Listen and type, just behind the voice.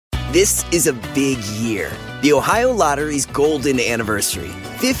This is a big year. The Ohio Lottery's golden anniversary.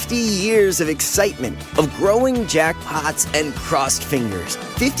 50 years of excitement, of growing jackpots and crossed fingers.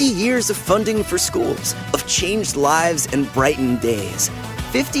 50 years of funding for schools, of changed lives and brightened days.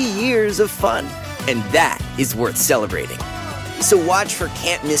 50 years of fun. And that is worth celebrating. So watch for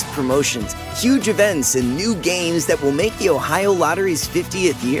can't-miss promotions, huge events, and new games that will make the Ohio Lottery's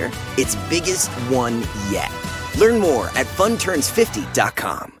 50th year its biggest one yet. Learn more at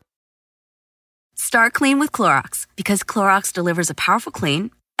funturns50.com. Start clean with Clorox, because Clorox delivers a powerful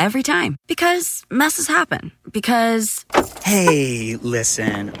clean every time. Because messes happen. Because... Hey,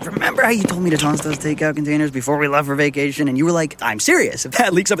 listen. Remember how you told me to toss those takeout containers before we left for vacation? And you were like, I'm serious. If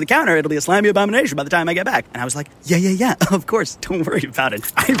that leaks over the counter, it'll be a slimy abomination by the time I get back. And I was like, yeah, of course. Don't worry about it.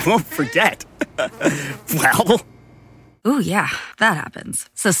 I won't forget. Well... Ooh, yeah, that happens.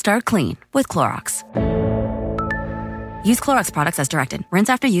 So start clean with Clorox. Use Clorox products as directed. Rinse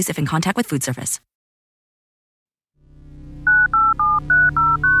after use if in contact with food surface.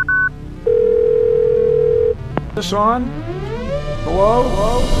 This on?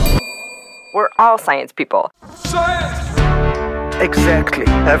 Hello? We're all science people. Science! Exactly.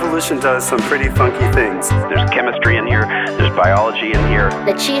 Evolution does some pretty funky things. There's chemistry in here. There's biology in here.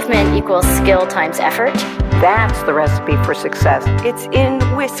 Achievement equals skill times effort. That's the recipe for success. It's in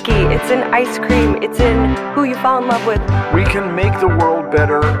whiskey. It's in ice cream. It's in who you fall in love with. We can make the world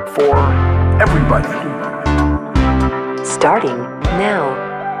better for everybody. Starting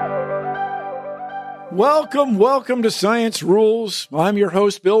now. Welcome to Science Rules. I'm your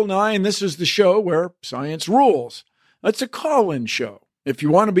host, Bill Nye, and this is the show where science rules. It's a call-in show. If you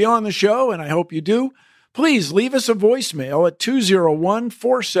want to be on the show, and I hope you do, please leave us a voicemail at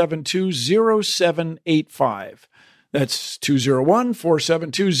 201-472-0785. That's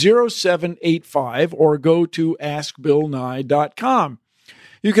 201-472-0785, or go to askbillnye.com.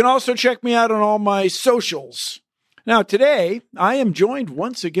 You can also check me out on all my socials. Now, today, I am joined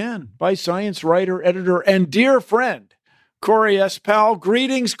once again by science writer, editor, and dear friend, Corey S. Powell.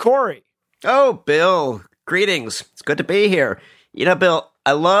 Greetings, Corey. Oh, Bill. Greetings. It's good to be here. You know, Bill,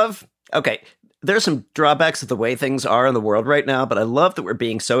 there's some drawbacks of the way things are in the world right now, but I love that we're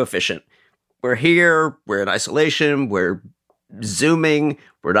being so efficient. We're here, we're in isolation, we're Zooming,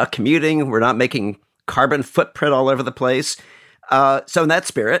 we're not commuting, we're not making carbon footprint all over the place. So in that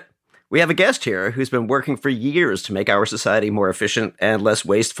spirit, we have a guest here who's been working for years to make our society more efficient and less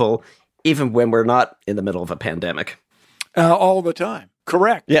wasteful, even when we're not in the middle of a pandemic. All the time.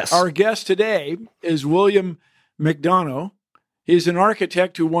 Correct. Yes. Our guest today is William McDonough. He's an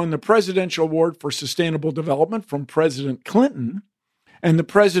architect who won the Presidential Award for Sustainable Development from President Clinton and the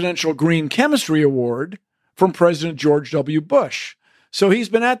Presidential Green Chemistry Award from President George W. Bush. So he's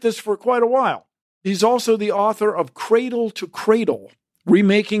been at this for quite a while. He's also the author of Cradle to Cradle,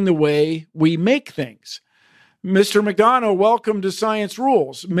 Remaking the Way We Make Things. Mr. McDonough, welcome to Science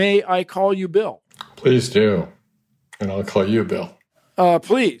Rules. May I call you Bill? Please do. And I'll call you Bill.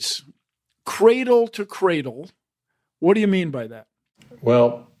 Please. Cradle to cradle. What do you mean by that?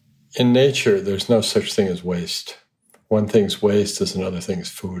 Well, in nature, there's no such thing as waste. One thing's waste is another thing's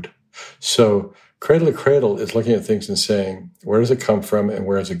food. So cradle to cradle is looking at things and saying, where does it come from and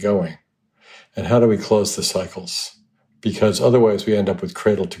where is it going? And how do we close the cycles? Because otherwise we end up with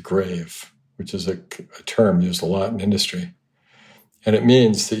cradle to grave, which is a term used a lot in industry. And it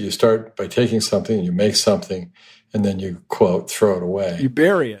means that you start by taking something, you make something, and then you, quote, throw it away. You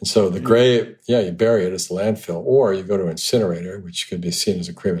bury it. And so the grave, you bury it as the landfill, or you go to an incinerator, which could be seen as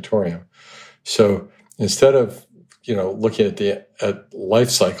a crematorium. So instead of, looking at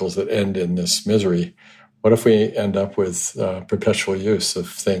life cycles that end in this misery, what if we end up with perpetual use of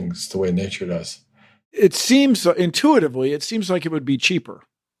things the way nature does? It seems, intuitively, it seems like it would be cheaper.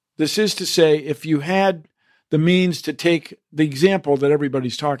 This is to say, if you had the means to take the example that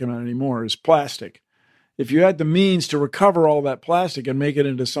everybody's talking about anymore is plastic. If you had the means to recover all that plastic and make it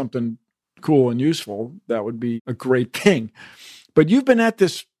into something cool and useful, that would be a great thing. But you've been at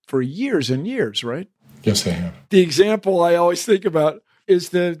this for years and years, right? Yes, I have. The example I always think about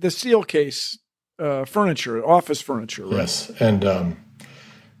is the steel case furniture, office furniture, right? Yes, and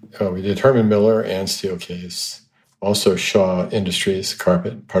we did Herman Miller and Steelcase, also Shaw Industries,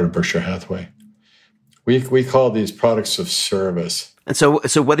 carpet, part of Berkshire Hathaway. We call these products of service. And so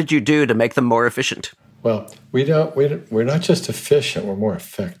what did you do to make them more efficient? Well, we're not just efficient, we're more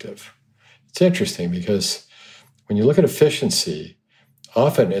effective. It's interesting because when you look at efficiency,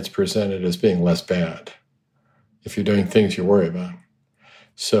 often it's presented as being less bad if you're doing things you worry about.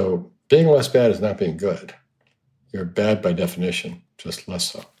 So being less bad is not being good. You're bad by definition, just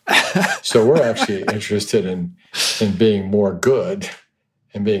less so. So we're actually interested in being more good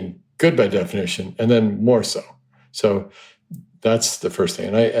and being good by definition, and then more so. So that's the first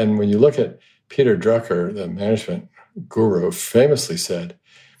thing. And when you look at Peter Drucker, the management guru, famously said,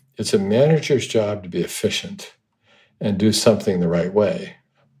 it's a manager's job to be efficient and do something the right way,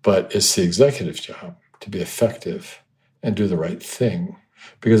 but it's the executive's job to be effective and do the right thing.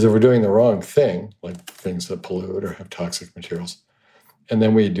 Because if we're doing the wrong thing, like things that pollute or have toxic materials, and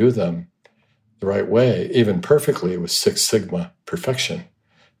then we do them the right way, even perfectly with Six Sigma perfection,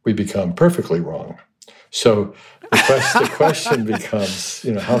 we become perfectly wrong. So the question becomes,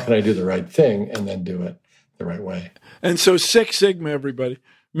 how can I do the right thing and then do it the right way? And so Six Sigma, everybody,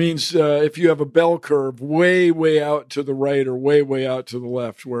 means if you have a bell curve way, way out to the right or way, way out to the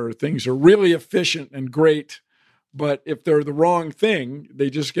left, where things are really efficient and great, but if they're the wrong thing, they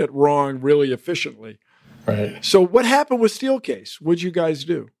just get wrong really efficiently. Right. So what happened with Steelcase? What'd you guys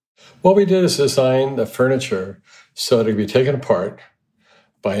do? What we did is design the furniture so it could be taken apart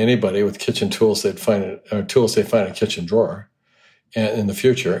by anybody with kitchen tools they'd find tools they find in a kitchen drawer and in the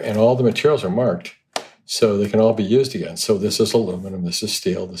future, and all the materials are marked so they can all be used again. So this is aluminum, this is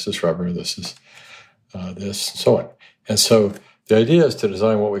steel, this is rubber, this is this, and so on. And so the idea is to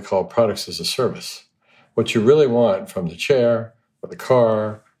design what we call products as a service. What you really want from the chair or the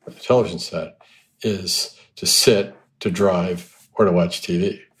car or the television set is to sit, to drive, or to watch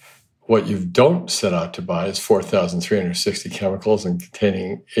TV. What you don't set out to buy is 4,360 chemicals and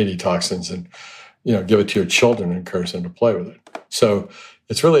containing 80 toxins and, give it to your children and encourage them to play with it. So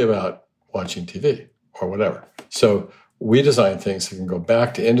it's really about watching TV or whatever. So we design things that can go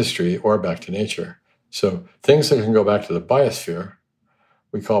back to industry or back to nature. So things that can go back to the biosphere,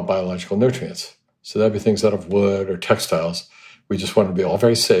 we call biological nutrients. So that'd be things out of wood or textiles. We just want to be all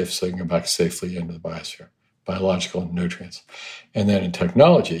very safe so you can go back safely into the biosphere, biological nutrients. And then in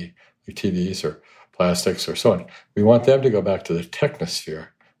technology, like TVs or plastics or so on, we want them to go back to the technosphere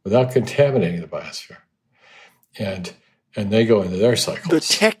without contaminating the biosphere. And they go into their cycles. The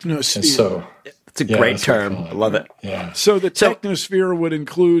technosphere. And so it's a great term. I love it. Yeah. So the technosphere would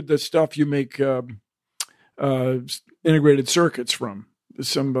include the stuff you make integrated circuits from.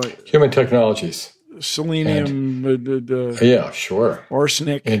 Human technologies. Selenium, sure.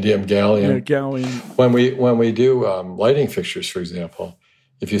 Arsenic, indium, gallium. Gallium. When we do lighting fixtures, for example,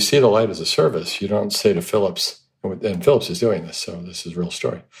 if you see the light as a service, you don't say to Philips, and Philips is doing this, so this is a real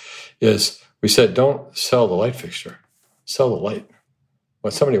story, is we said, don't sell the light fixture, sell the light.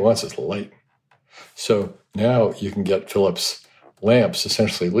 What somebody wants is the light. So now you can get Philips lamps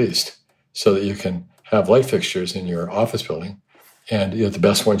essentially leased so that you can have light fixtures in your office building and you have the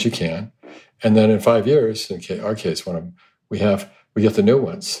best ones you can. And then in 5 years, in our case, we get the new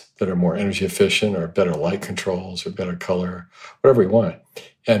ones that are more energy efficient or better light controls or better color, whatever we want.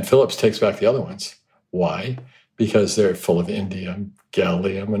 And Philips takes back the other ones. Why? Because they're full of indium,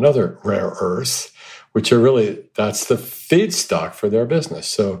 gallium, and other rare earths, which are really, that's the feedstock for their business.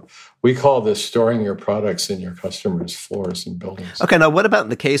 So we call this storing your products in your customers' floors and buildings. Okay, now what about in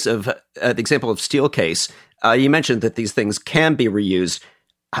the case of the example of Steelcase? You mentioned that these things can be reused.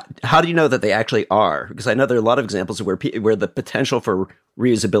 How do you know that they actually are? Because I know there are a lot of examples where the potential for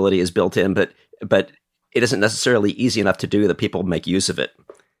reusability is built in, but it isn't necessarily easy enough to do that people make use of it.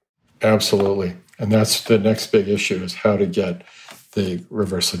 Absolutely. And that's the next big issue, is how to get the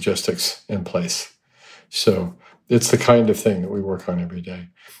reverse logistics in place. So it's the kind of thing that we work on every day.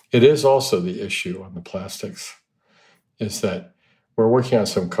 It is also the issue on the plastics, is that we're working on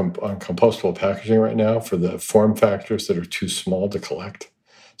some on compostable packaging right now for the form factors that are too small to collect.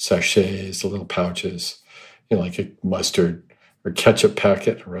 Sachets, the little pouches, like a mustard or ketchup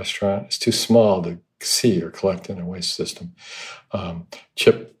packet in a restaurant. It's too small to see or collect in a waste system.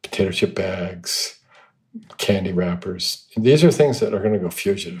 Potato chip bags, candy wrappers. And these are things that are going to go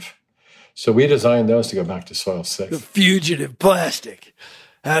fugitive. So we designed those to go back to soil safe. The fugitive plastic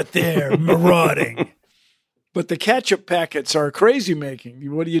out there marauding. But the ketchup packets are crazy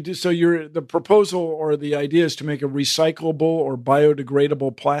making. What do you do? So the proposal or the idea is to make a recyclable or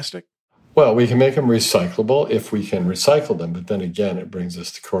biodegradable plastic? Well, we can make them recyclable if we can recycle them. But then again, it brings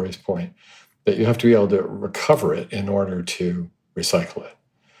us to Corey's point that you have to be able to recover it in order to recycle it.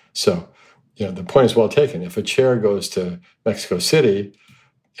 So, the point is well taken. If a chair goes to Mexico City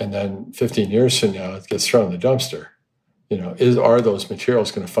and then 15 years from now it gets thrown in the dumpster, are those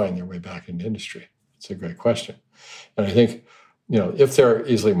materials going to find their way back into industry? It's a great question. And I think, if they're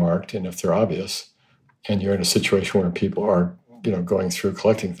easily marked and if they're obvious and you're in a situation where people are, going through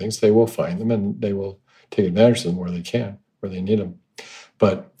collecting things, they will find them and they will take advantage of them where they can, where they need them.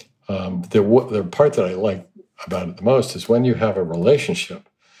 But the part that I like about it the most is when you have a relationship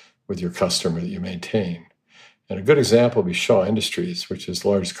with your customer that you maintain And a good example would be Shaw Industries, which is the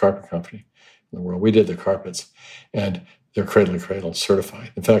largest carpet company in the world. We did the carpets, and they're Cradle to Cradle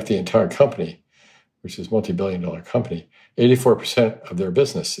certified. In fact, the entire company, which is a multi-billion-dollar company, 84% of their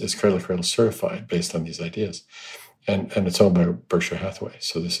business is Cradle to Cradle certified based on these ideas. And it's owned by Berkshire Hathaway.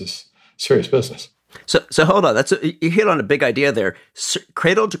 So this is serious business. So hold on. You hit on a big idea there.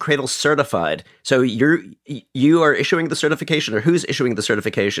 Cradle to Cradle certified. So you are issuing the certification, or who's issuing the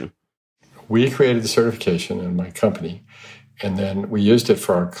certification? We created the certification in my company, and then we used it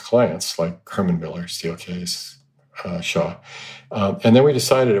for our clients like Herman Miller, Steelcase, Shaw. And then we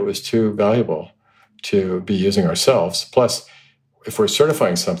decided it was too valuable to be using ourselves. Plus, if we're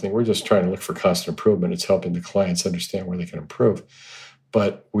certifying something, we're just trying to look for constant improvement. It's helping the clients understand where they can improve.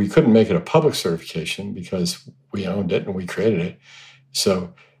 But we couldn't make it a public certification because we owned it and we created it.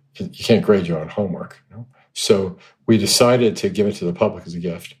 So you can't grade your own homework. So we decided to give it to the public as a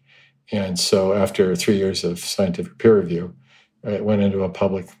gift. And so after 3 years of scientific peer review, it went into a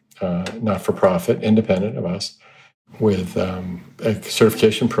public, not-for-profit, independent of us, with a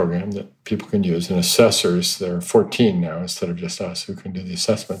certification program that people can use. And assessors, there are 14 now instead of just us who can do the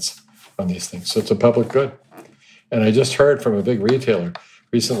assessments on these things. So it's a public good. And I just heard from a big retailer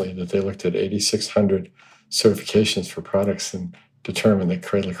recently that they looked at 8,600 certifications for products and determined that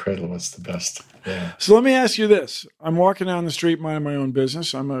Cradle to Cradle was the best. Yeah. So let me ask you this. I'm walking down the street minding my own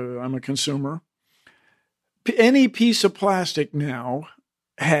business. I'm a consumer. Any piece of plastic now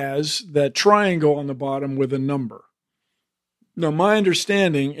has that triangle on the bottom with a number. Now, my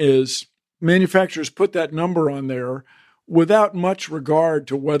understanding is manufacturers put that number on there without much regard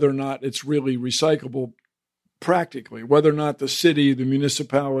to whether or not it's really recyclable practically, whether or not the city, the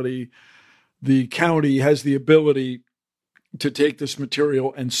municipality, the county has the ability to take this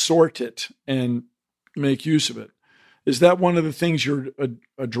material and sort it and make use of it. Is that one of the things you're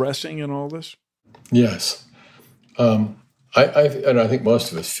addressing in all this? Yes. And I think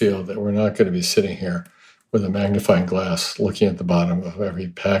most of us feel that we're not going to be sitting here with a magnifying glass looking at the bottom of every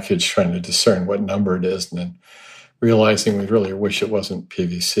package, trying to discern what number it is, and then realizing we really wish it wasn't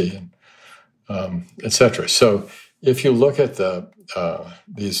PVC, and et cetera. So if you look at all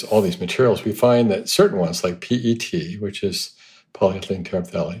these materials, we find that certain ones like PET, which is polyethylene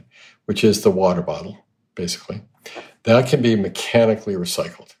terephthalate, which is the water bottle, basically, that can be mechanically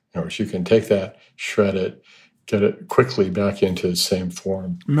recycled. In other words, you can take that, shred it, get it quickly back into the same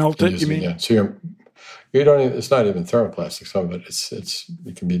form. Melt it, you mean? Again. So you don't even, it's not even thermoplastic, some of it.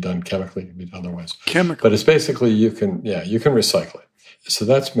 It can be done chemically, it can be done otherwise. Chemical. But it's basically, you can recycle it. So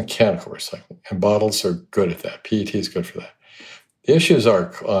that's mechanical recycling. And bottles are good at that. PET is good for that. The issues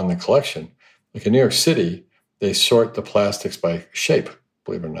are on the collection. Like in New York City, they sort the plastics by shape,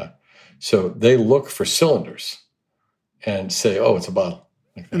 believe it or not. So they look for cylinders and say, oh, it's a bottle.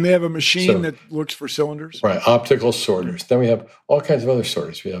 Like and they have a machine that looks for cylinders? Right, optical sorters. Then we have all kinds of other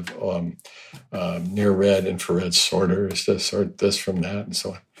sorters. We have near-red, infrared sorters to sort this from that and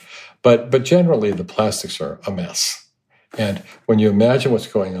so on. But generally, the plastics are a mess. And when you imagine what's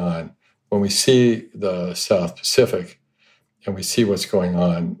going on, when we see the South Pacific and we see what's going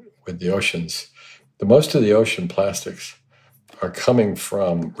on with the oceans, most of the ocean plastics are coming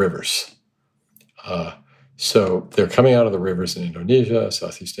from rivers. So they're coming out of the rivers in Indonesia,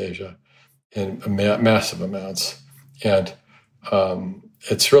 Southeast Asia, in massive amounts. And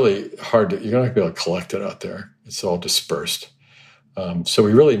it's really hard you're not going to be able to collect it out there. It's all dispersed. So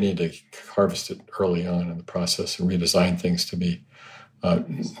we really need to harvest it early on in the process and redesign things to be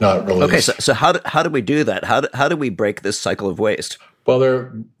not really. Okay, so how do we do that? How do we break this cycle of waste? Well, there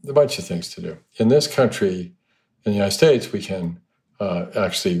are a bunch of things to do. In this country, in the United States, we can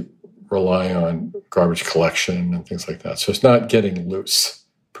actually rely on garbage collection and things like that. So it's not getting loose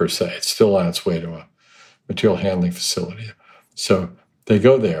per se. It's still on its way to a material handling facility. So they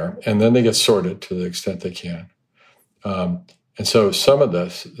go there, and then they get sorted to the extent they can. And so some of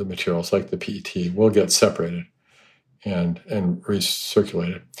the materials, like the PET, will get separated and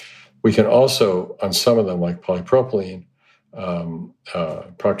recirculated. We can also, on some of them, like polypropylene,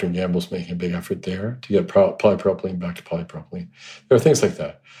 Procter & Gamble's making a big effort there to get polypropylene back to polypropylene. There are things like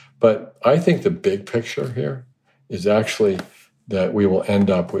that. But I think the big picture here is actually that we will end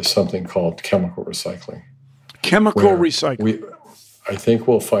up with something called chemical recycling. Chemical recycling. I think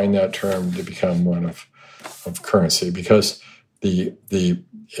we'll find that term to become one of currency, because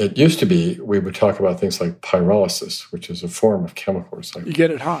it used to be we would talk about things like pyrolysis, which is a form of chemical recycling. You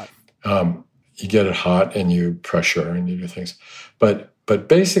get it hot. You get it hot and you pressure and you do things. But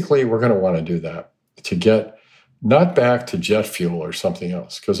basically we're going to want to do that to get not back to jet fuel or something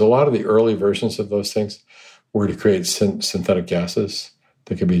else, because a lot of the early versions of those things were to create synthetic gases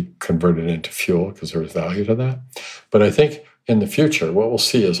that could be converted into fuel because there was value to that. But I think in the future, what we'll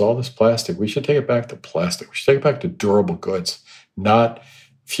see is all this plastic. We should take it back to plastic. We should take it back to durable goods, not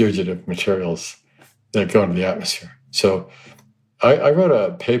fugitive materials that go into the atmosphere. So I wrote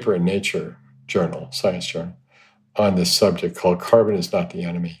a paper in Nature journal, Science Journal, on this subject called Carbon is Not the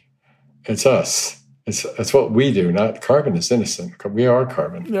Enemy. It's us. It's what we do, not carbon is innocent. We are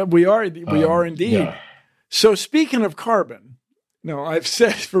carbon. Yeah, we are indeed. Yeah. So speaking of carbon, now I've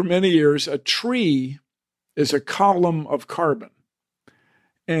said for many years, a tree is a column of carbon.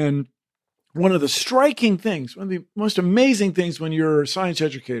 And one of the striking things, one of the most amazing things when you're a science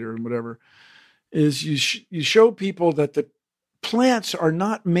educator and whatever, is you show people that the plants are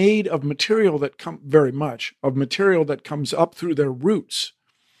not made of material that material that comes up through their roots.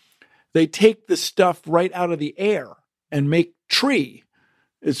 They take the stuff right out of the air and make tree.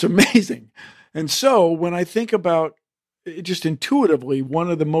 It's amazing. And so when I think about it, just intuitively,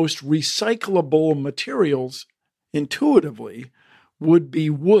 one of the most recyclable materials intuitively would be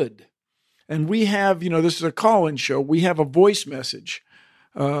wood. And we have, this is a call-in show. We have a voice message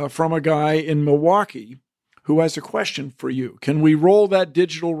from a guy in Milwaukee who has a question for you. Can we roll that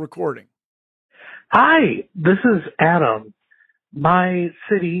digital recording? Hi, this is Adam. My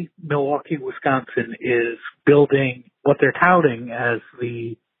city, Milwaukee, Wisconsin, is building what they're touting as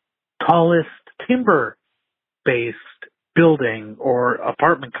the tallest timber-based building or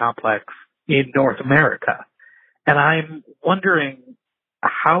apartment complex in North America. And I'm wondering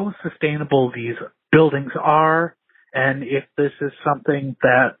how sustainable these buildings are and if this is something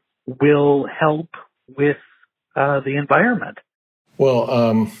that will help with the environment.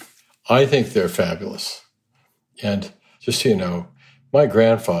 Well, I think they're fabulous. And just so you know, my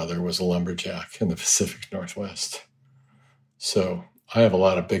grandfather was a lumberjack in the Pacific Northwest. So I have a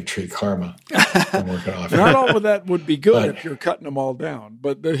lot of big tree karma I'm working off. Not all of that would be good if you're cutting them all down,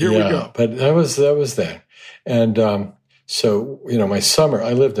 but here we go. But that was then. And so, my summer,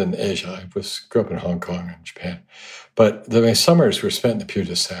 I lived in Asia. I grew up in Hong Kong and Japan. But my summers were spent in the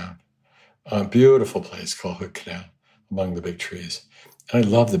Puget Sound, a beautiful place called Hood Canal, among the big trees. And I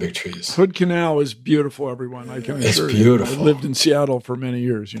love the big trees. Hood Canal is beautiful, everyone. I can assure you. It's beautiful. I lived in Seattle for many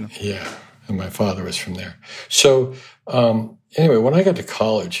years, Yeah, and my father was from there. So anyway, when I got to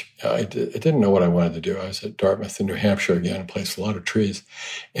college, I didn't know what I wanted to do. I was at Dartmouth in New Hampshire again, a place with a lot of trees.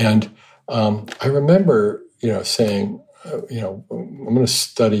 And I remember, saying, I'm going to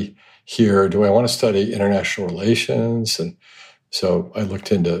study here. Do I want to study international relations? And so I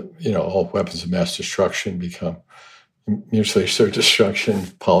looked into, all weapons of mass destruction become mutually assured destruction,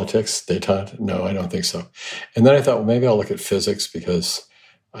 politics, détente. No, I don't think so. And then I thought, well, maybe I'll look at physics because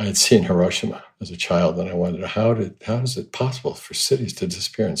I had seen Hiroshima as a child, and I wondered how is it possible for cities to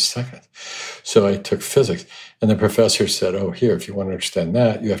disappear in seconds? So I took physics, and the professor said, "Oh, here, if you want to understand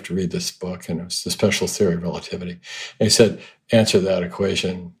that, you have to read this book." And it was The Special Theory of Relativity. And he said, "Answer that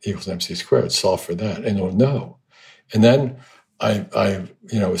equation equals mc squared. Solve for that." And you'll know. And then I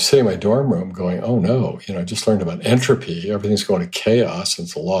was sitting in my dorm room going, oh no, I just learned about entropy. Everything's going to chaos. And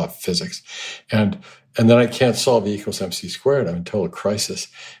it's a law of physics. And then I can't solve E equals mc squared. I'm in total crisis.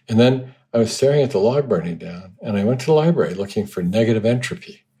 And then I was staring at the log burning down, and I went to the library looking for negative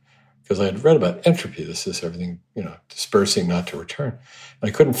entropy because I had read about entropy. This is everything, dispersing, not to return. And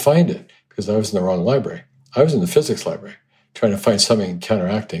I couldn't find it because I was in the wrong library. I was in the physics library trying to find something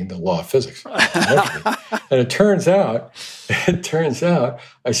counteracting the law of physics. And it turns out,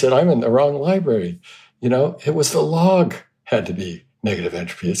 I said, I'm in the wrong library. It was the log had to be negative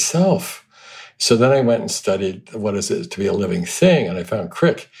entropy itself. So then I went and studied what is it to be a living thing, and I found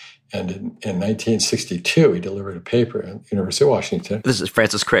Crick. And in 1962, he delivered a paper at the University of Washington. This is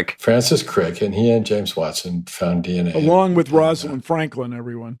Francis Crick. Francis Crick, and he and James Watson found DNA. Along with Rosalind Franklin,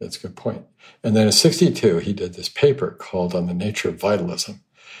 everyone. That's a good point. And then in 62, he did this paper called On the Nature of Vitalism.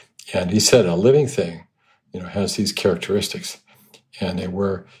 And he said a living thing, has these characteristics. And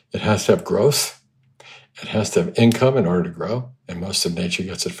it has to have growth. It has to have income in order to grow. And most of nature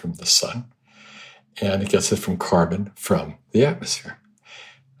gets it from the sun. And it gets it from carbon from the atmosphere,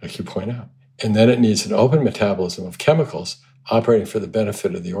 like you point out. And then it needs an open metabolism of chemicals operating for the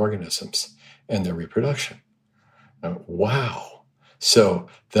benefit of the organisms and their reproduction. Now, wow. So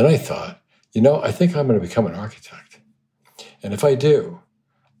then I thought, I think I'm going to become an architect. And if I do,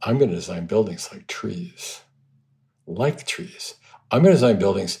 I'm going to design buildings like trees. I'm going to design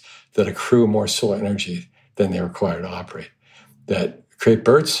buildings that accrue more solar energy than they require to operate, that create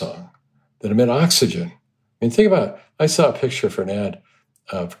birdsong, that emit oxygen. I mean, think about it. I saw a picture for an ad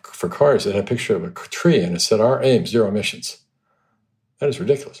for cars that had a picture of a tree, and it said, our aim, zero emissions. That is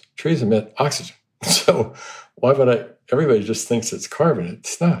ridiculous. Trees emit oxygen. So why would everybody just thinks it's carbon.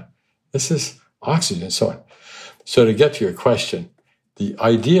 It's not. This is oxygen and so on. So to get to your question, the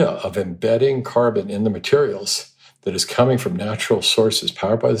idea of embedding carbon in the materials that is coming from natural sources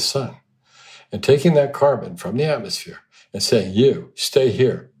powered by the sun and taking that carbon from the atmosphere and saying, you stay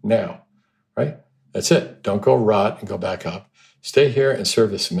here now, right? That's it. Don't go rot and go back up. Stay here and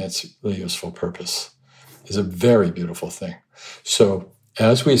serve this immensely useful purpose is a very beautiful thing. So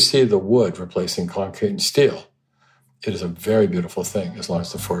as we see the wood replacing concrete and steel, it is a very beautiful thing as long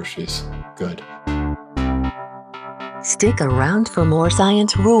as the forestry is good. Stick around for more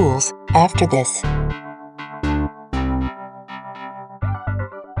Science Rules after this.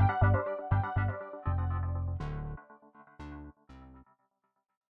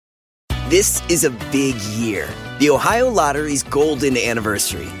 This is a big year. The Ohio Lottery's golden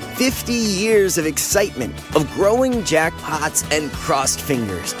anniversary. 50 years of excitement, of growing jackpots and crossed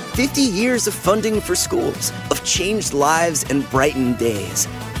fingers. 50 years of funding for schools, of changed lives and brightened days.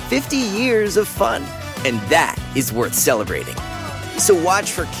 50 years of fun, and that is worth celebrating. So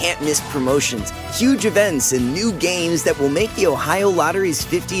watch for can't-miss promotions, huge events, and new games that will make the Ohio Lottery's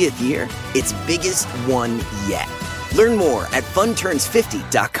 50th year its biggest one yet. Learn more at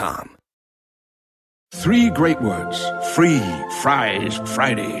funturns50.com. 3 great words. Free Fries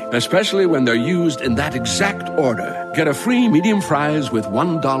Friday. Especially when they're used in that exact order. Get a free medium fries with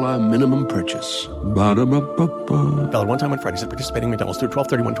 $1 minimum purchase. Ba-da-ba-ba-ba. Valid one time on Fridays at participating McDonald's through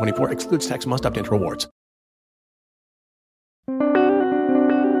 12/31/24. Excludes tax. Must opt into rewards.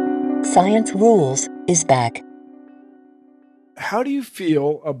 Science Rules is back. How do you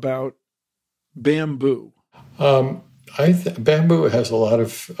feel about bamboo? Bamboo has a lot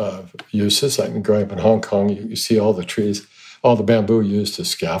of uses. I mean, growing up in Hong Kong, you see all the trees, all the bamboo used as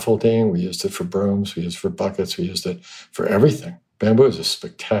scaffolding. We used it for brooms. We used it for buckets. We used it for everything. Bamboo is a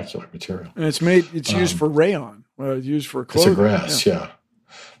spectacular material. And it's used for rayon. Used for clothing. It's a grass, yeah.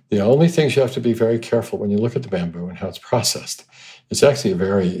 The only things you have to be very careful when you look at the bamboo and how it's processed. It's actually a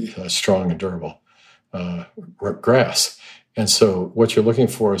very strong and durable grass. And so what you're looking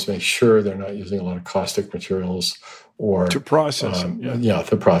for is make sure they're not using a lot of caustic materials or to process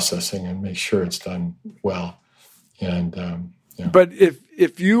the processing, and make sure it's done well. And But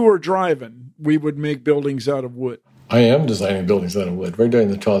if you were driving, we would make buildings out of wood. I am designing buildings out of wood. We're doing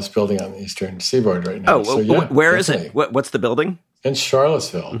the tallest building on the eastern seaboard right now. Where is it? What's the building? In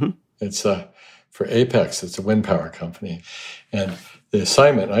Charlottesville. Mm-hmm. It's for Apex. It's a wind power company. And the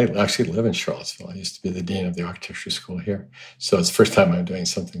assignment, I actually live in Charlottesville. I used to be the dean of the architecture school here. So it's the first time I'm doing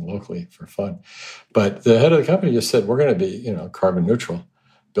something locally for fun. But the head of the company just said, we're going to be, carbon neutral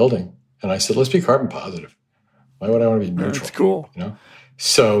building. And I said, let's be carbon positive. Why would I want to be neutral? That's cool.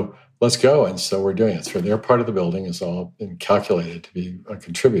 So let's go. And so we're doing it. So their part of the building has all been calculated to be a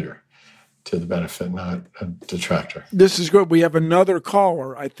contributor to the benefit, not a detractor. This is good. We have another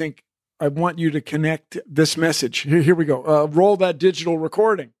caller. I think I want you to connect this message. Here we go. Roll that digital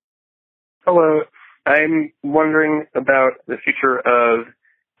recording. Hello. I'm wondering about the future of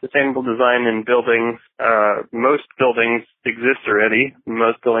sustainable design in buildings. Most buildings exist already.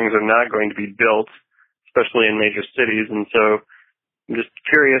 Most buildings are not going to be built, especially in major cities. And so I'm just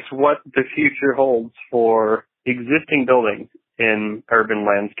curious what the future holds for existing buildings in urban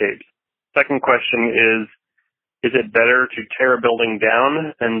landscapes. Second question is it better to tear a building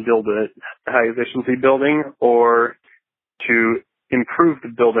down and build a high-efficiency building, or to improve the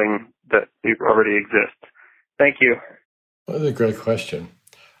building that already exists? Thank you. Well, that's a great question.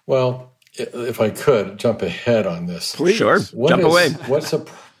 Well, if I could jump ahead on this. Please. Sure. Jump away. What's a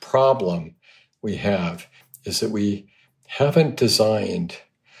problem we have is that we haven't designed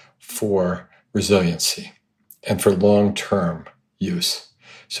for resiliency and for long-term use.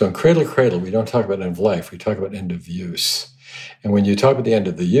 So in Cradle to Cradle, we don't talk about end of life, we talk about end of use. And when you talk about the end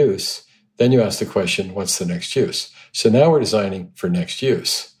of the use, then you ask the question, what's the next use? So now we're designing for next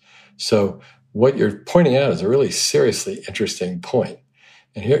use. So what you're pointing out is a really seriously interesting point.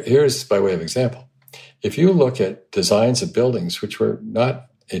 And here's by way of example. If you look at designs of buildings, which were not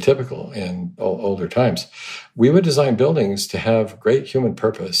atypical in older times, we would design buildings to have great human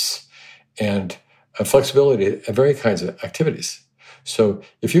purpose and flexibility in various kinds of activities. So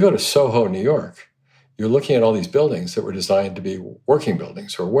if you go to Soho, New York, you're looking at all these buildings that were designed to be working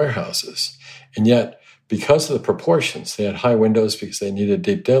buildings or warehouses. And yet, because of the proportions, they had high windows because they needed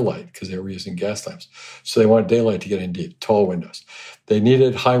deep daylight because they were using gas lamps. So they wanted daylight to get in deep, tall windows. They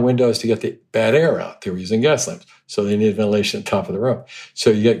needed high windows to get the bad air out. They were using gas lamps. So they needed ventilation at the top of the room. So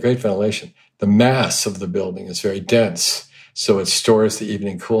you get great ventilation. The mass of the building is very dense. So it stores the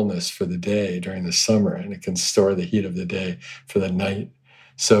evening coolness for the day during the summer, and it can store the heat of the day for the night.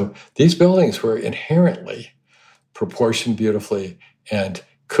 So these buildings were inherently proportioned beautifully and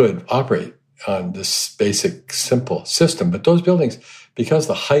could operate on this basic, simple system. But those buildings, because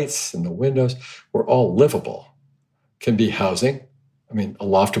the heights and the windows were all livable, can be housing. I mean, a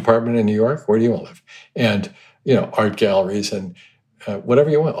loft apartment in New York, where do you want to live? And, art galleries and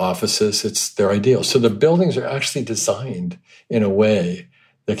whatever you want, offices, they're ideal. So the buildings are actually designed in a way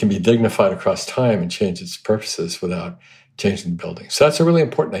that can be dignified across time and change its purposes without changing the building. So that's a really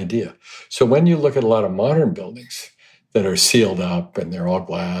important idea. So when you look at a lot of modern buildings that are sealed up and they're all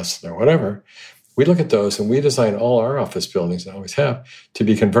glass or whatever, we look at those and we design all our office buildings, and always have, to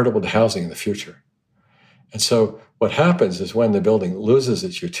be convertible to housing in the future. And so what happens is when the building loses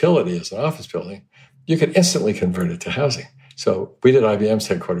its utility as an office building, you can instantly convert it to housing. So we did IBM's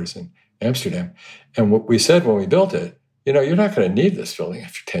headquarters in Amsterdam. And what we said when we built it, you're not going to need this building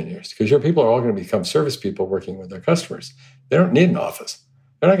after 10 years because your people are all going to become service people working with their customers. They don't need an office.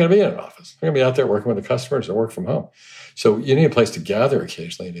 They're not going to be in an office. They're going to be out there working with the customers or work from home. So you need a place to gather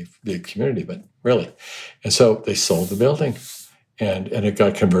occasionally to be a community, but really. And so they sold the building and it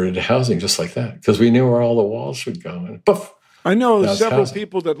got converted to housing just like that because we knew where all the walls would go and poof. I know several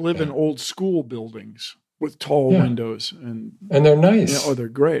people that live in old school buildings with tall windows. And they're nice. They're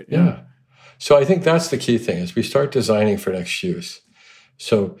great. Yeah. So I think that's the key thing is we start designing for next use.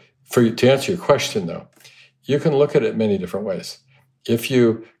 So to answer your question, though, you can look at it many different ways. If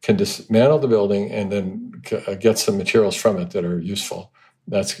you can dismantle the building and then get some materials from it that are useful,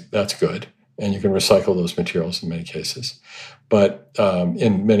 that's good. And you can recycle those materials in many cases. But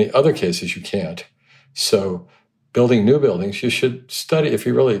in many other cases, you can't. So building new buildings, you should study, if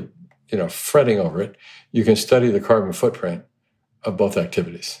you're really fretting over it, you can study the carbon footprint of both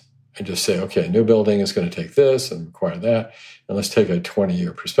activities. And just say, okay, a new building is going to take this and require that. And let's take a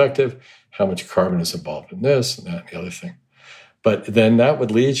 20-year perspective. How much carbon is involved in this and that and the other thing? But then that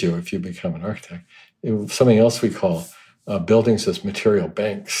would lead you, if you become an architect, something else we call buildings as material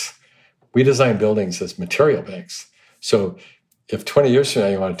banks. We design buildings as material banks. So if 20 years from now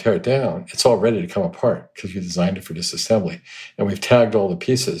you want to tear it down, it's all ready to come apart because we designed it for disassembly. And we've tagged all the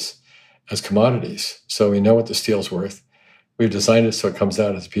pieces as commodities. So we know what the steel's worth. We've designed it so it comes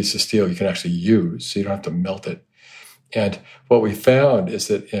out as a piece of steel you can actually use, so you don't have to melt it. And what we found is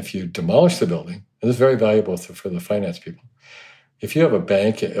that if you demolish the building, and this is very valuable for the finance people, if you have a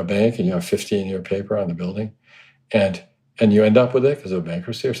bank and you have 15-year paper on the building, and you end up with it because of a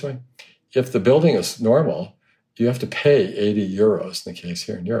bankruptcy or something, if the building is normal, you have to pay 80 euros, in the case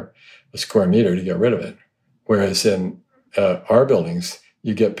here in Europe, a square meter to get rid of it. Whereas in our buildings,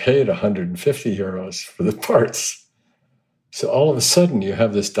 you get paid 150 euros for the parts. So all of a sudden, you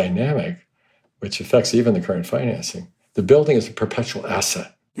have this dynamic, which affects even the current financing. The building is a perpetual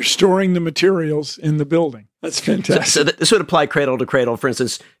asset. You're storing the materials in the building. That's fantastic. So this would apply cradle to cradle, for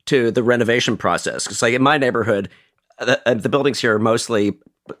instance, to the renovation process. Because like in my neighborhood, the buildings here are mostly,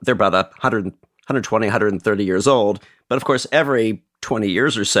 they're about 120, 130 years old. But of course, every 20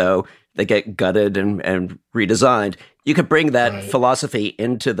 years or so, they get gutted and redesigned. You could bring that philosophy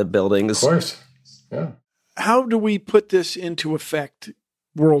into the buildings. Of course, yeah. How do we put this into effect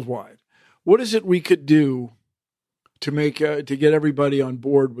worldwide? What is it we could do to get everybody on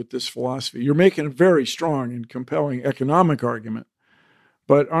board with this philosophy? You're making a very strong and compelling economic argument,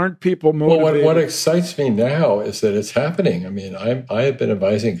 but aren't people motivated? Well, what excites me now is that it's happening. I mean, I have been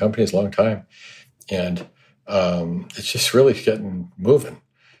advising companies a long time, and it's just really getting moving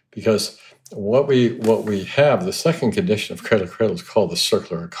because what we have, the second condition of Cradle to Cradle is called the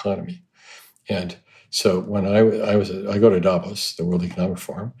circular economy, and so when I go to Davos, the World Economic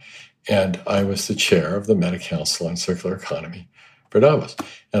Forum, and I was the chair of the Meta Council on Circular Economy for Davos.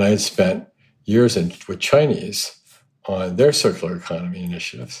 And I had spent years with Chinese on their circular economy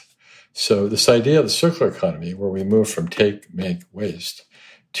initiatives. So this idea of the circular economy, where we move from take, make, waste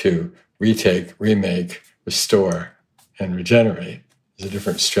to retake, remake, restore, and regenerate is a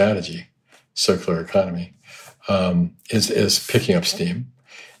different strategy, circular economy, is picking up steam.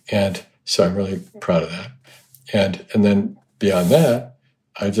 And so I'm really proud of that. And then beyond that,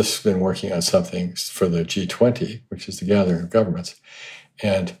 I've just been working on something for the G20, which is the gathering of governments.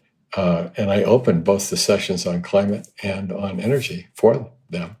 And I opened both the sessions on climate and on energy for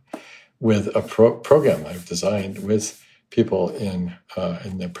them with a program I've designed with people in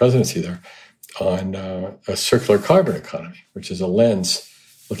the presidency there on a circular carbon economy, which is a lens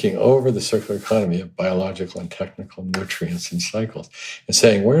looking over the circular economy of biological and technical nutrients and cycles and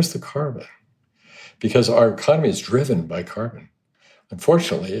saying, where's the carbon? Because our economy is driven by carbon.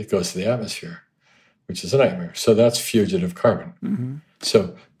 Unfortunately, it goes to the atmosphere, which is a nightmare. So that's fugitive carbon. Mm-hmm.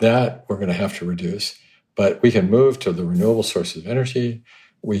 So that we're going to have to reduce. But we can move to the renewable sources of energy.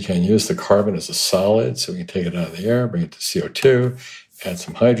 We can use the carbon as a solid, so we can take it out of the air, bring it to CO2, add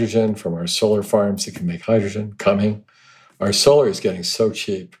some hydrogen from our solar farms that can make hydrogen coming. Our solar is getting so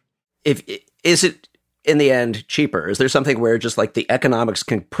cheap. Is it, in the end, cheaper? Is there something where just like the economics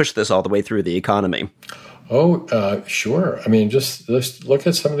can push this all the way through the economy? Oh, sure. I mean, just look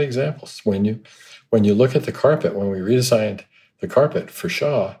at some of the examples. When you look at the carpet, when we redesigned the carpet for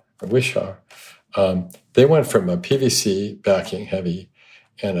Shaw, or with Shaw, they went from a PVC backing heavy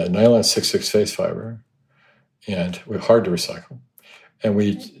and a nylon 6/6 face fiber, and hard to recycle. And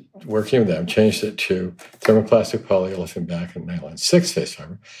we, working with them, changed it to thermoplastic polyolefin back and nylon 6 face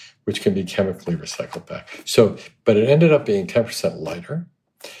fiber, which can be chemically recycled back. So, but it ended up being 10% lighter.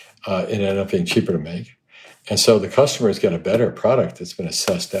 It ended up being cheaper to make. And so the customers get a better product that's been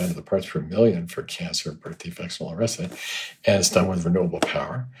assessed down to the parts per million for cancer, birth defects, and all the rest of it. And it's done with renewable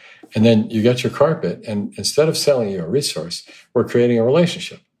power. And then you get your carpet, and instead of selling you a resource, we're creating a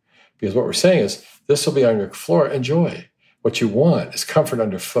relationship. Because what we're saying is, this will be on your floor, enjoy. What you want is comfort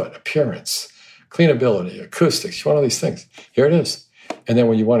underfoot, appearance, cleanability, acoustics. You want all these things. Here it is. And then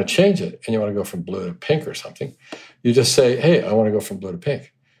when you want to change it, and you want to go from blue to pink or something, you just say, hey, I want to go from blue to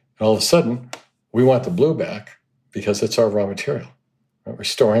pink. And all of a sudden, we want the blue back because it's our raw material. Right? We're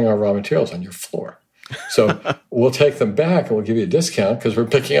storing our raw materials on your floor. So we'll take them back and we'll give you a discount because we're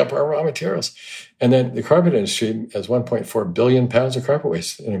picking up our raw materials. And then the carpet industry has 1.4 billion pounds of carpet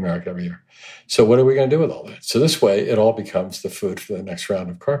waste in America every year. So what are we going to do with all that? So this way, it all becomes the food for the next round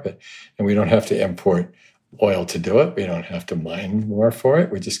of carpet. And we don't have to import oil to do it. We don't have to mine more for it.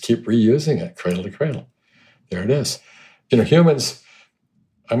 We just keep reusing it cradle to cradle. There it is. You know, humans,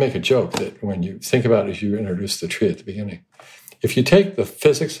 I make a joke that when you think about it, as you introduced the tree at the beginning, if you take the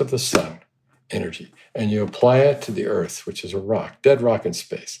physics of the sun, energy, and you apply it to the Earth, which is a rock, dead rock in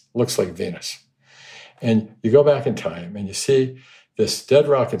space, looks like Venus, and you go back in time and you see this dead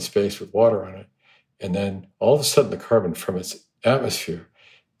rock in space with water on it, and then all of a sudden the carbon from its atmosphere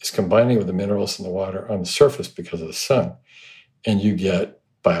is combining with the minerals in the water on the surface because of the sun, and you get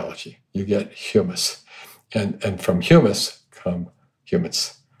biology, you get humus. And from humus come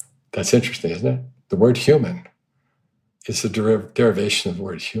humans. That's interesting, isn't it? The word human is a derivation of the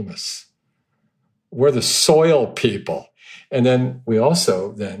word humus. We're the soil people. And then we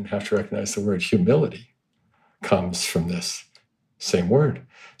also then have to recognize the word humility comes from this same word.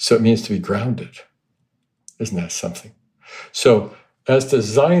 So it means to be grounded. Isn't that something? So as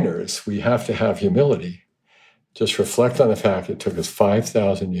designers, we have to have humility. Just reflect on the fact it took us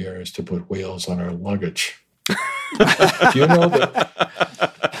 5,000 years to put wheels on our luggage. Do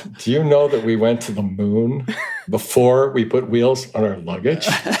you know that we went to the moon before we put wheels on our luggage?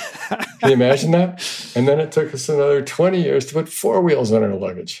 Can you imagine that? And then it took us another 20 years to put 4 wheels on our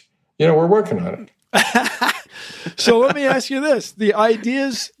luggage. You know, we're working on it. So let me ask you this. The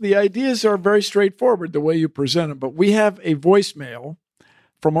ideas are very straightforward the way you present them, but we have a voicemail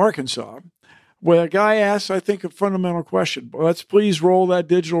from Arkansas where a guy asks, I think, a fundamental question. Let's please roll that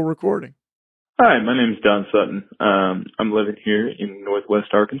digital recording. Hi, my name is Don Sutton. I'm living here in Northwest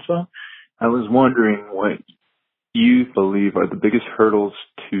Arkansas. I was wondering what you believe are the biggest hurdles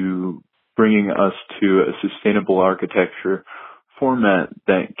to bringing us to a sustainable architecture format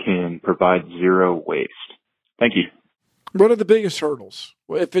that can provide zero waste. Thank you. What are the biggest hurdles?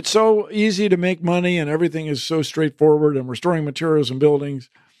 If it's so easy to make money and everything is so straightforward and we're storing materials in buildings,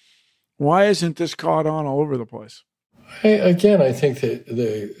 why isn't this caught on all over the place? I think that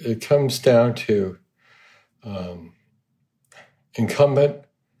it comes down to incumbent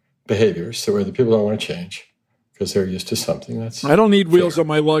behaviors, so where the people don't want to change because they're used to something. I don't need wheels on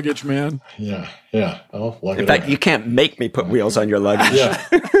my luggage, man. Yeah. I'll lug it. In fact, you can't make me put wheels on your luggage.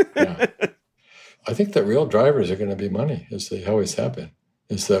 Yeah. I think the real drivers are going to be money, as they always have been.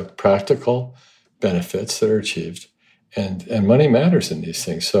 Is the practical benefits that are achieved, and money matters in these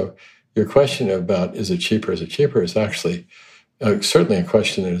things. So your question about is it cheaper is actually certainly a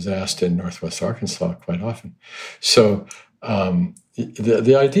question that is asked in Northwest Arkansas quite often. So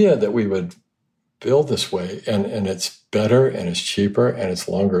the idea that we would build this way and it's better and it's cheaper and it's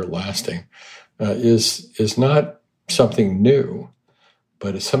longer lasting is not something new,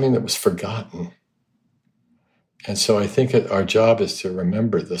 but it's something that was forgotten. And so I think our job is to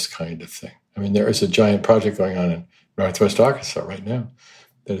remember this kind of thing. I mean, there is a giant project going on in Northwest Arkansas right now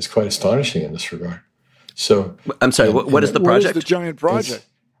that is quite astonishing in this regard. So I'm sorry, what is the project? What is the giant project?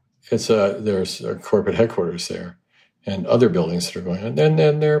 There's a corporate headquarters there and other buildings that are going on. And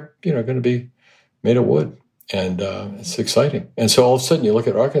then they're going to be made of wood. And it's exciting. And so all of a sudden you look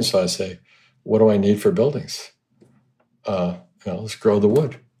at Arkansas and say, what do I need for buildings? Let's grow the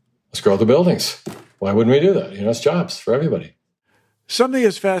wood. Let's grow the buildings. Why wouldn't we do that? It's jobs for everybody. Something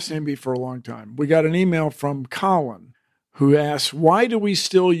that's fascinated me for a long time. We got an email from Colin who asks, why do we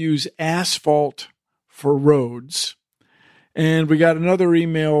still use asphalt for roads? And we got another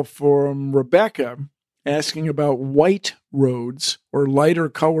email from Rebecca asking about white roads or lighter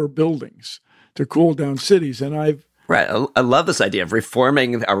color buildings to cool down cities. And Right. I love this idea of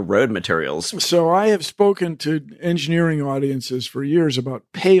reforming our road materials. So I have spoken to engineering audiences for years about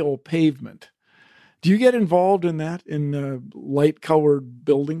pale pavement. Do you get involved in that, in light-colored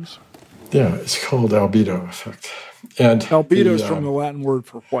buildings? Yeah, it's called albedo effect. And albedo is from the Latin word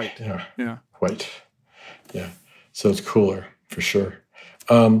for white. Yeah. White. Yeah. So it's cooler, for sure.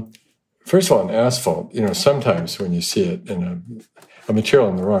 First of all, in asphalt, sometimes when you see it in a material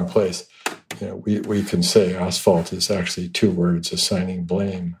in the wrong place, we can say asphalt is actually two words assigning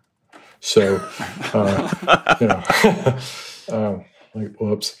blame. So, like,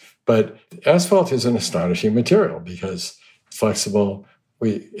 whoops. But asphalt is an astonishing material because it's flexible,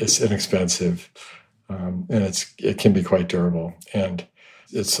 it's inexpensive, and it can be quite durable. And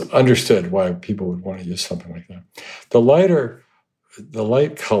it's understood why people would want to use something like that. The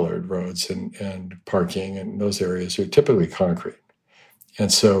light-colored roads and parking and those areas are typically concrete.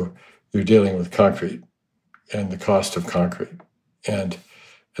 And so you're dealing with concrete and the cost of concrete and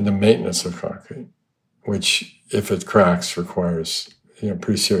the maintenance of concrete, which, if it cracks, requires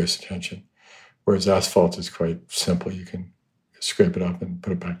pretty serious attention. Whereas asphalt is quite simple. You can scrape it up and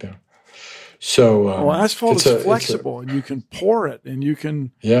put it back down. So asphalt is flexible, and you can pour it, and you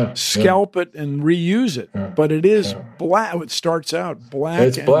can scalp it and reuse it. Yeah, but it is black. It starts out black.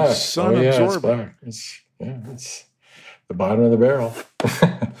 It's black. Sun absorbent. It's black. It's the bottom of the barrel.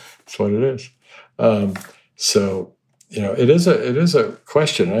 That's what it is. It is a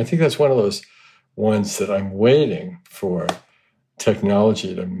question, and I think that's one of those ones that I'm waiting for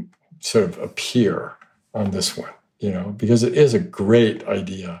technology to sort of appear on this one, because it is a great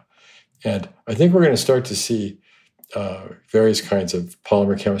idea. And I think we're going to start to see various kinds of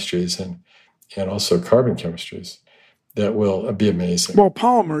polymer chemistries and also carbon chemistries that will be amazing. Well,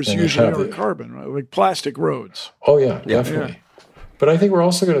 polymers usually are carbon, right? Like plastic roads. Oh, yeah, definitely. Yeah. But I think we're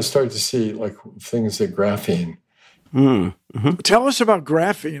also going to start to see like things like graphene. Mm-hmm. Tell us about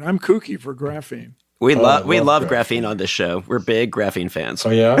graphene. I'm kooky for graphene. We love graphene on this show. We're big graphene fans. Oh,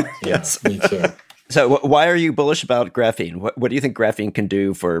 yeah? Yes. Me too. So why are you bullish about graphene? What do you think graphene can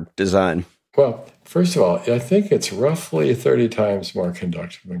do for design? Well, first of all, I think it's roughly 30 times more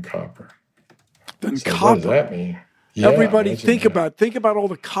conductive than copper. Copper? What does that mean? Yeah, everybody think about all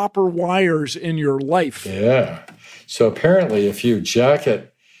the copper wires in your life. Yeah. So apparently if you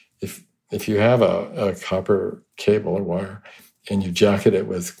jacket, if you have a copper cable or wire and you jacket it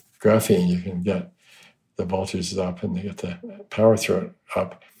with graphene, you can get the voltages up and you get the power through it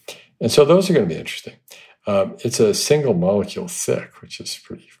up. And so those are going to be interesting. It's a single molecule thick, which is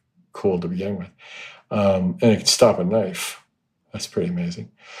pretty cool to begin with. And it can stop a knife. That's pretty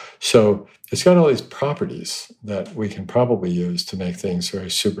amazing. So it's got all these properties that we can probably use to make things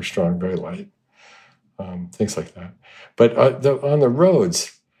very super strong, very light, things like that. But on the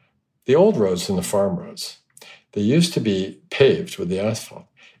roads, the old roads and the farm roads, they used to be paved with the asphalt.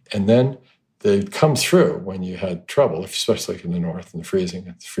 And then they'd come through when you had trouble, especially in the north and the freezing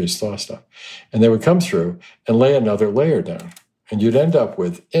and the freeze-thaw stuff. And they would come through and lay another layer down. And you'd end up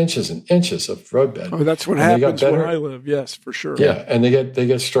with inches and inches of roadbed. Oh, that's what happens where I live. Yes, for sure. Yeah, and they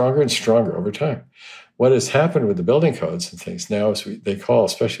get stronger and stronger over time. What has happened with the building codes and things now is they call,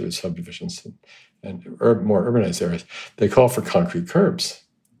 especially with subdivisions and more urbanized areas, they call for concrete curbs.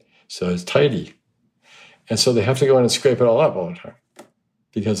 So it's tidy. And so they have to go in and scrape it all up all the time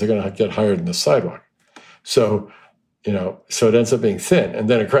because they're going to get higher than the sidewalk. So, so it ends up being thin and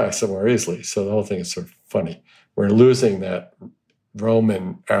then it cracks somewhere easily. So the whole thing is sort of funny. We're losing that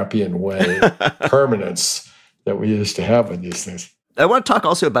Roman Appian way permanence that we used to have with these things. I want to talk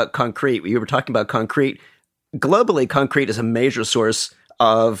also about concrete. You were talking about concrete. Globally, concrete is a major source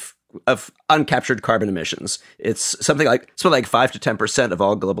of uncaptured carbon emissions. It's something like 5 to 10% of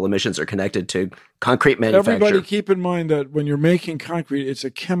all global emissions are connected to concrete manufacture. Everybody keep in mind that when you're making concrete, it's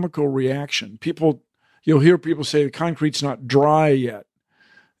a chemical reaction. You'll hear people say the concrete's not dry yet.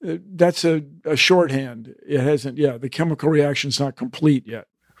 That's a shorthand. It hasn't. Yeah, the chemical reaction's not complete yet.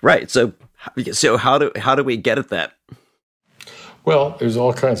 Right. So how do we get at that? Well, there's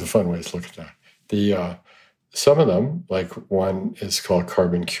all kinds of fun ways to look at that. Some of them, like one is called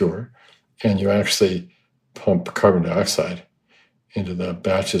carbon cure, and you actually pump carbon dioxide into the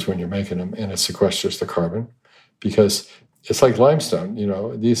batches when you're making them, and it sequesters the carbon because it's like limestone.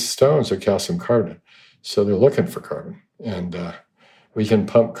 These stones are calcium carbonate, so they're looking for carbon, and we can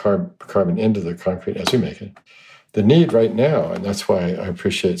pump carbon into the concrete as we make it. the need right now, and that's why I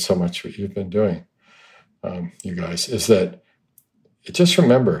appreciate so much what you've been doing, you guys, is that just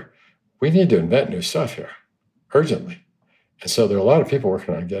remember, we need to invent new stuff here urgently. And so there are a lot of people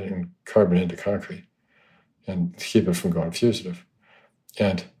working on getting carbon into concrete and keep it from going fugitive.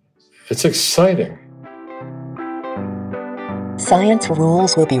 And it's exciting. Science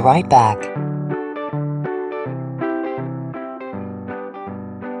Rules will be right back.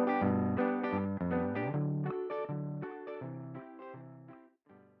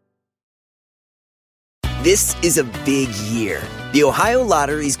 This is a big year. The Ohio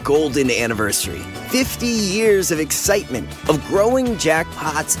Lottery's golden anniversary. 50 years of excitement, of growing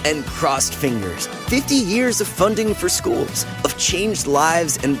jackpots and crossed fingers. 50 years of funding for schools, of changed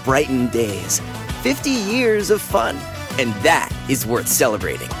lives and brightened days. 50 years of fun, and that is worth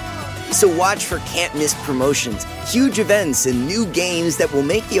celebrating. So watch for can't-miss promotions, huge events, and new games that will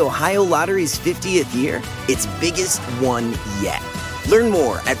make the Ohio Lottery's 50th year its biggest one yet. Learn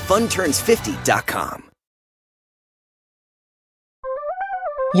more at funturns50.com.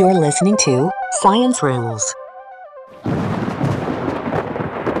 You're listening to Science Rules.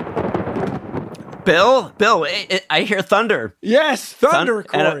 Bill, I hear thunder. Yes, thunder,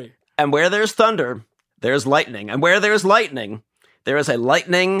 Corey. And where there's thunder, there's lightning. And where there's lightning, there is a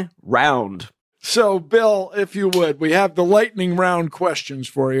lightning round. So, Bill, if you would, we have the lightning round questions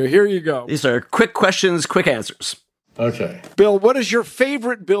for you. Here you go. These are quick questions, quick answers. Okay. Bill, what is your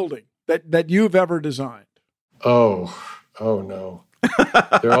favorite building that you've ever designed? Oh no.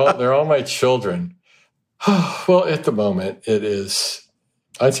 They're all my children. Well, at the moment, it is,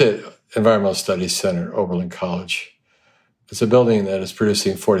 I'd say, Environmental Studies Center, Oberlin College. It's a building that is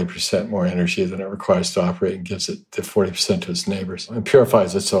producing 40% more energy than it requires to operate and gives it the 40% to its neighbors and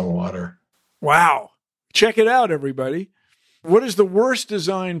purifies its own water. Wow. Check it out, everybody. What is the worst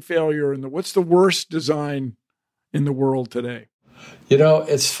design failure what's the worst design in the world today? You know,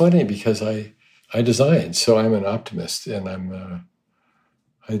 it's funny because I design, so I'm an optimist, and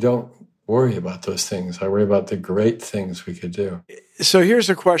I don't worry about those things. I worry about the great things we could do. So here's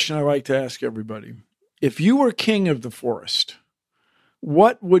a question I like to ask everybody. If you were king of the forest,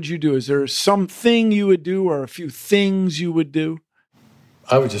 what would you do? Is there something you would do or a few things you would do?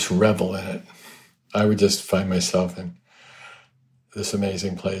 I would just revel in it. I would just find myself in this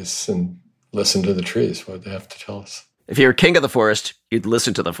amazing place and listen to the trees, what they have to tell us. If you were king of the forest, you'd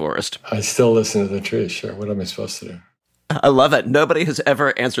listen to the forest. I still listen to the trees, sure. What am I supposed to do? I love it. Nobody has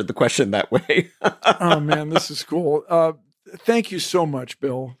ever answered the question that way. Oh, man, this is cool. Thank you so much,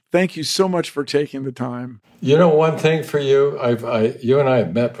 Bill. Thank you so much for taking the time. You know, one thing for you, you and I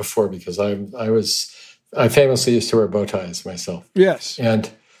have met before because I famously used to wear bow ties myself. Yes.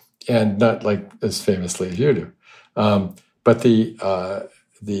 And not like as famously as you do. But the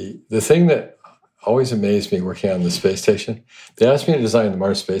thing that always amazed me working on the space station, they asked me to design the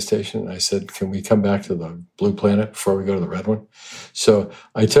Mars space station. And I said, can we come back to the blue planet before we go to the red one? So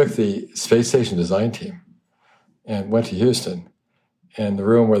I took the space station design team and went to Houston, and the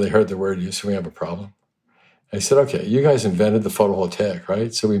room where they heard the word Houston, we have a problem. I said, okay, you guys invented the photovoltaic,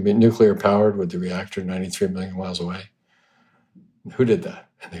 right? So we'd be nuclear powered with the reactor 93 million miles away. Who did that?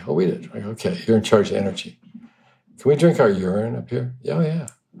 And they go, we did. I go, okay, you're in charge of energy. Can we drink our urine up here? Yeah.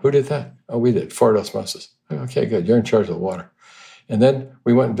 Who did that? Oh, we did. Forward osmosis. Okay, good. You're in charge of the water. And then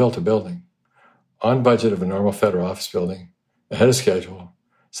we went and built a building on budget of a normal federal office building, ahead of schedule.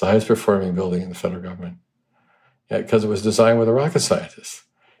 It's the highest performing building in the federal government because it was designed with a rocket scientist.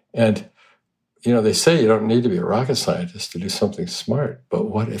 And, you know, they say you don't need to be a rocket scientist to do something smart, but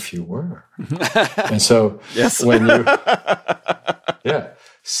what if you were? And so yes.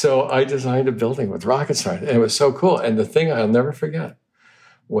 So I designed a building with rocket science, and it was so cool. And the thing I'll never forget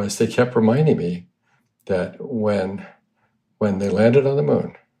was they kept reminding me that when they landed on the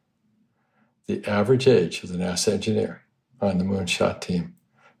moon, the average age of the NASA engineer on the moonshot team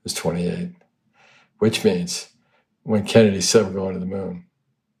was 28, which means when Kennedy said we're going to the moon,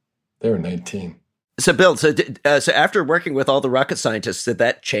 they were 19. So, Bill, so after working with all the rocket scientists, did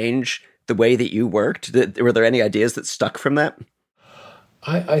that change the way that you worked? Were there any ideas that stuck from that?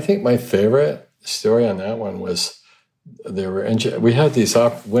 I think my favorite story on that one was we had these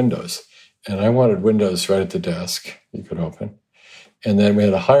windows, and I wanted windows right at the desk you could open. And then we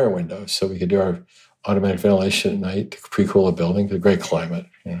had a higher window so we could do our automatic ventilation at night to pre-cool a building. It's a great climate.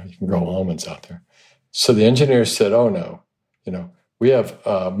 You know, you can grow almonds out there. So the engineers said, oh, no, you know, we have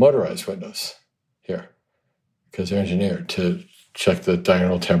motorized windows here because they're engineered to check the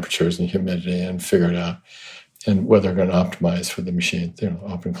diurnal temperatures and humidity and figure it out and whether they're going to optimize for the machine, you know,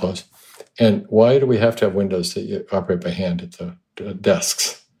 open, close. And why do we have to have windows that you operate by hand at the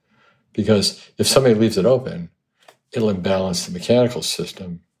desks? Because if somebody leaves it open, it'll imbalance the mechanical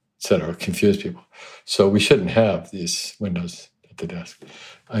system, et cetera, confuse people. So we shouldn't have these windows at the desk.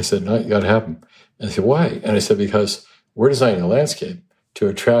 I said, no, you got to have them. And I said, why? And I said, because we're designing a landscape to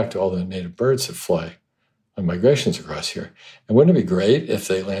attract all the native birds that fly on migrations across here. And wouldn't it be great if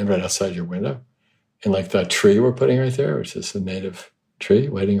they land right outside your window? And like that tree we're putting right there, which is a native tree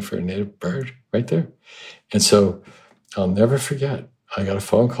waiting for a native bird right there. And so I'll never forget, I got a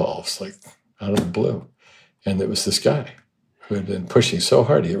phone call. It was like out of the blue. And it was this guy who had been pushing so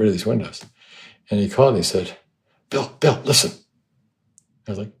hard to get rid of these windows. And he called and he said, Bill, listen.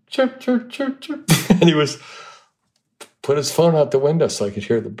 I was like, chirp. And he was put his phone out the window so I could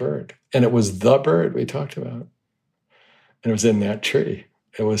hear the bird. And it was the bird we talked about. And it was in that tree.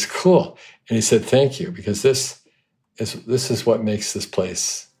 It was cool. And he said, thank you, because this is what makes this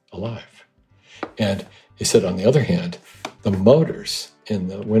place alive. And he said, on the other hand, the motors in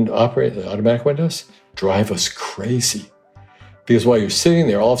the the automatic windows drive us crazy. Because while you're sitting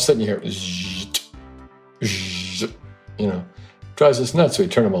there, all of a sudden you hear, drives us nuts, so we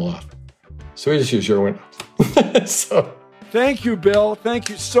turn them all off. So we just use your window. So, thank you, Bill. Thank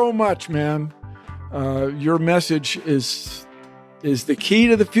you so much, man. Your message is the key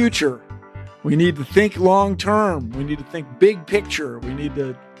to the future. We need to think long term. We need to think big picture. We need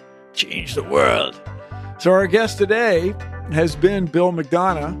to change the world. So our guest today has been Bill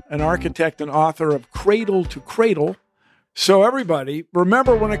McDonough, an architect and author of Cradle to Cradle. So everybody,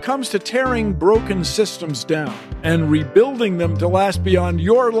 remember, when it comes to tearing broken systems down and rebuilding them to last beyond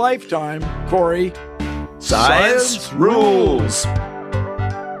your lifetime, Corey, Science rules.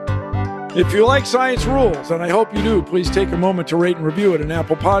 If you like Science Rules, and I hope you do, please take a moment to rate and review it in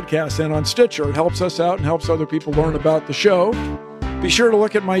Apple Podcasts and on Stitcher. It helps us out and helps other people learn about the show. Be sure to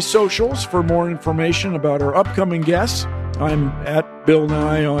look at my socials for more information about our upcoming guests. I'm at Bill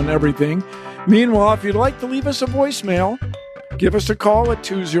Nye on everything. Meanwhile, if you'd like to leave us a voicemail, give us a call at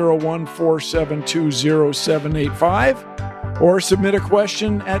 201-472-0785 or submit a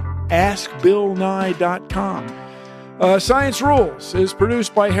question at askbillnye.com. Science Rules is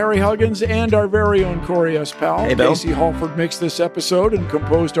produced by Harry Huggins and our very own Corey S. Powell. Hey, Bill. Casey Halford mixed this episode and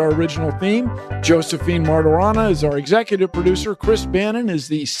composed our original theme. Josephine Martorana is our executive producer. Chris Bannon is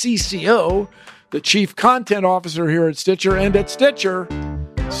the CCO, the Chief Content Officer here at Stitcher. And at Stitcher,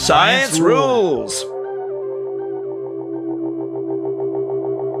 Science rules.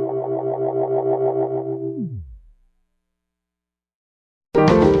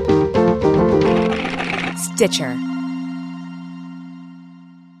 Stitcher.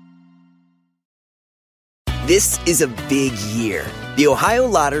 This is a big year. The Ohio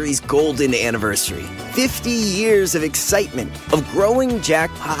Lottery's golden anniversary. 50 years of excitement, of growing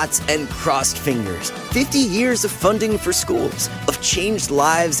jackpots and crossed fingers. 50 years of funding for schools, of changed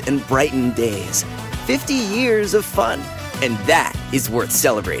lives and brightened days. 50 years of fun, and that is worth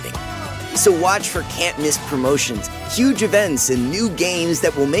celebrating. So watch for can't-miss promotions, huge events, and new games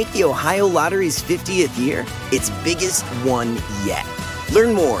that will make the Ohio Lottery's 50th year its biggest one yet.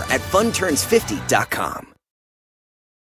 Learn more at funturns50.com.